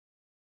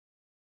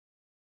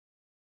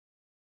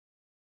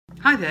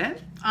Hi there,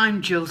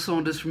 I'm Jill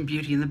Saunders from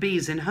Beauty and the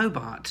Bees in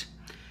Hobart.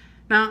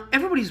 Now,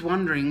 everybody's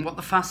wondering what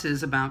the fuss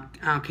is about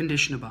our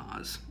conditioner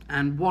bars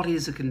and what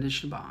is a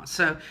conditioner bar.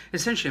 So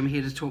essentially I'm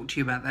here to talk to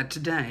you about that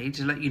today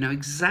to let you know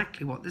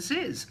exactly what this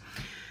is.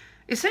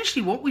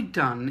 Essentially what we've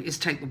done is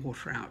take the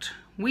water out.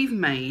 We've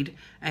made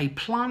a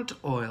plant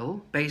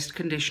oil based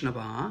conditioner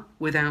bar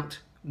without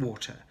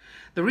water.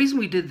 The reason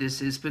we did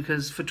this is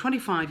because for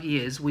 25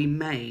 years we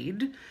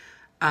made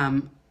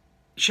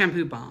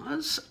shampoo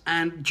bars,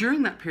 and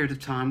during that period of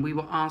time we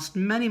were asked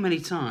many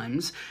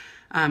times,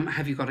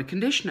 have you got a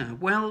conditioner?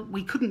 Well,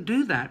 we couldn't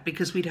do that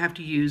because we'd have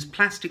to use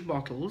plastic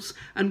bottles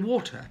and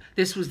water.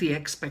 This was the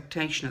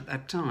expectation at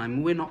that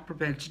time. We're not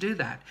prepared to do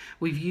that.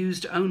 We've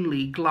used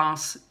only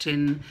glass,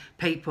 tin,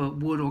 paper,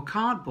 wood or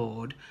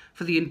cardboard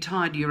for the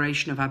entire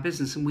duration of our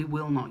business, and we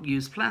will not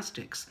use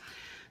plastics.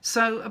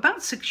 So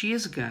about 6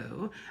 years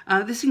ago,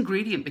 this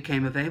ingredient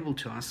became available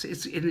to us.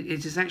 It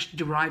is actually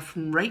derived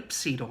from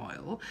rapeseed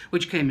oil,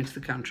 which came into the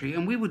country,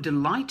 and we were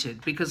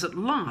delighted because at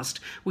last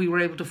we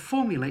were able to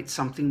formulate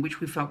something which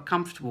we felt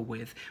comfortable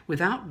with,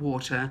 without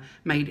water,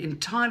 made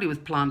entirely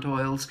with plant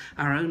oils,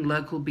 our own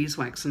local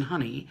beeswax and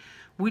honey,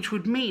 which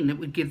would mean it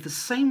would give the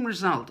same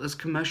result as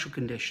commercial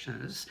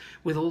conditioners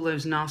with all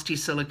those nasty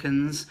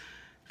silicons.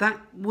 That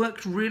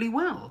worked really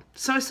well.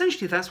 So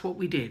essentially that's what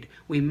we did.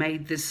 We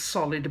made this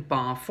solid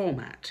bar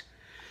format.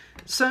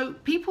 So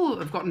people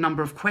have got a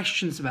number of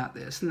questions about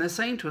this, and they're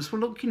saying to us, well,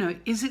 look,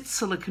 is it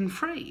silicon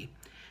free?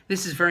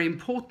 This is very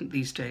important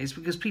these days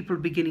because people are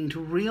beginning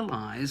to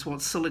realize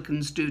what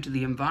silicons do to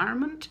the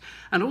environment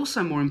and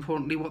also, more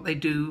importantly, what they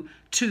do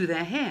to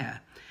their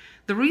hair.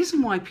 The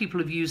reason why people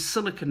have used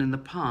silicone in the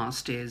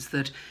past is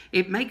that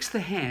it makes the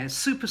hair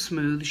super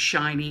smooth,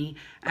 shiny,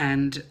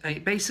 and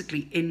it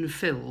basically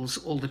infills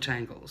all the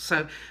tangles.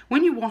 So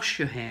when you wash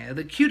your hair,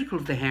 the cuticle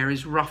of the hair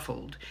is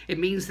ruffled. It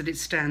means that it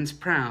stands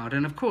proud,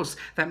 and of course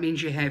that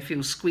means your hair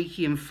feels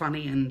squeaky and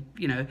funny and,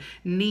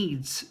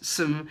 needs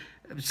some,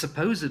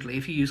 supposedly,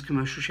 if you use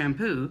commercial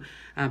shampoo,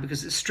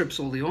 because it strips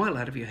all the oil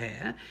out of your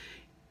hair,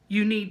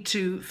 you need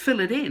to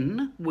fill it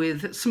in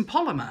with some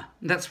polymer.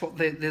 That's what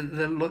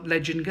the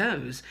legend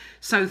goes.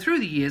 So through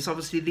the years,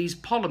 obviously, these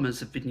polymers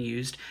have been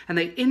used and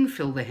they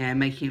infill the hair,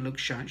 making it look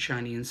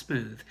shiny and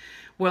smooth.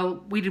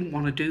 Well, we didn't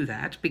want to do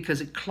that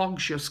because it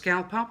clogs your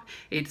scalp up,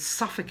 it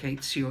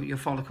suffocates your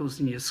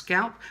follicles in your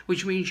scalp,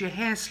 which means your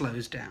hair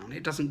slows down.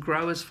 It doesn't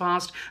grow as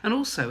fast, and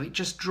also it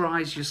just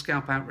dries your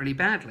scalp out really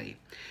badly.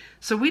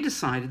 So we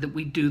decided that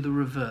we'd do the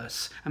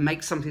reverse and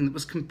make something that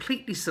was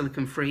completely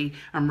silicone-free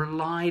and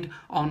relied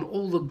on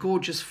all the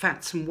gorgeous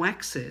fats and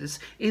waxes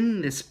in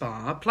this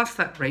bar, plus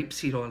that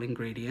rapeseed oil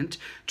ingredient,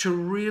 to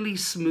really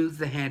smooth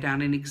the hair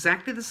down in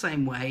exactly the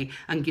same way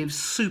and give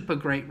super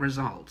great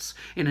results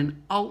in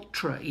an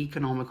ultra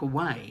economical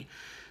way.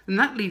 And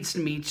that leads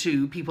me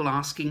to people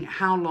asking,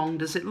 how long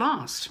does it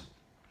last?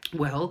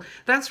 Well,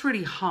 that's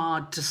really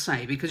hard to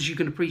say because you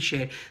can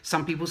appreciate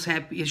some people's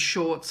hair is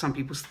short, some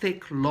people's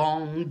thick,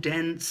 long,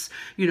 dense.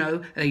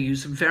 They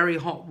use very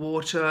hot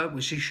water,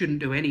 which you shouldn't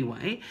do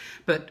anyway,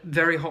 but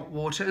very hot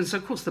water. And so,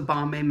 of course, the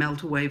bar may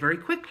melt away very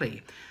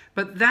quickly.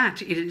 But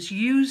that it is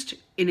used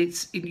in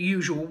its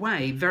usual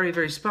way,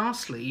 very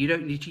sparsely. You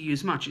don't need to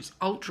use much. It's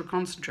ultra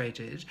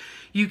concentrated.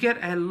 You get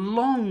a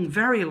long,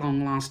 very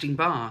long-lasting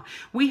bar.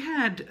 We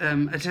had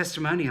a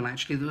testimonial,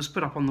 actually, that was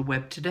put up on the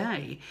web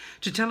today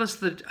to tell us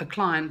that a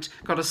client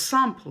got a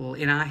sample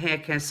in our hair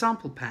care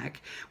sample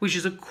pack, which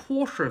is a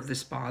quarter of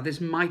this bar,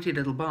 this mighty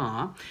little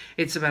bar.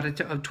 It's about a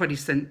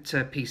 20-cent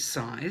piece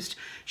sized.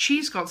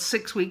 She's got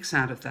 6 weeks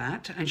out of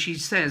that, and she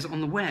says on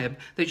the web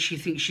that she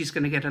thinks she's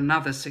going to get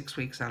another 6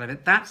 weeks out of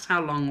it. That's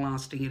how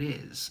long-lasting it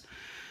is.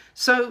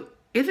 So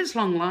if it's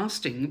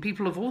long-lasting,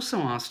 people have also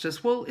asked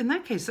us, well, in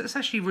that case, that's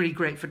actually really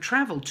great for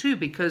travel too,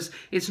 because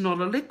it's not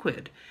a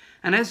liquid.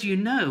 And as you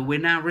know, we're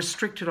now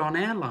restricted on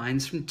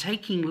airlines from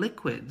taking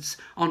liquids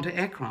onto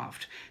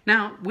aircraft.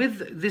 Now,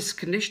 with this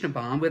conditioner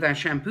bar, with our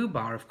shampoo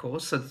bar, of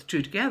course, so the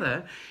two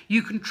together,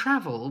 you can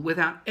travel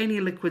without any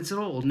liquids at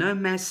all. No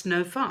mess,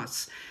 no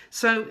fuss.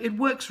 So it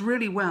works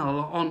really well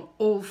on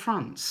all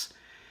fronts.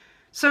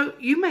 So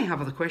you may have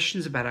other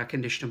questions about our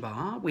conditioner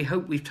bar. We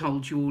hope we've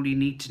told you all you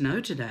need to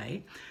know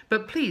today.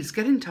 But please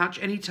get in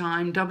touch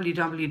anytime,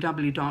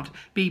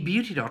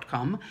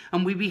 www.bebeauty.com,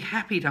 and we'd be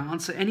happy to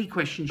answer any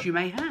questions you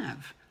may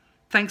have.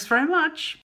 Thanks very much.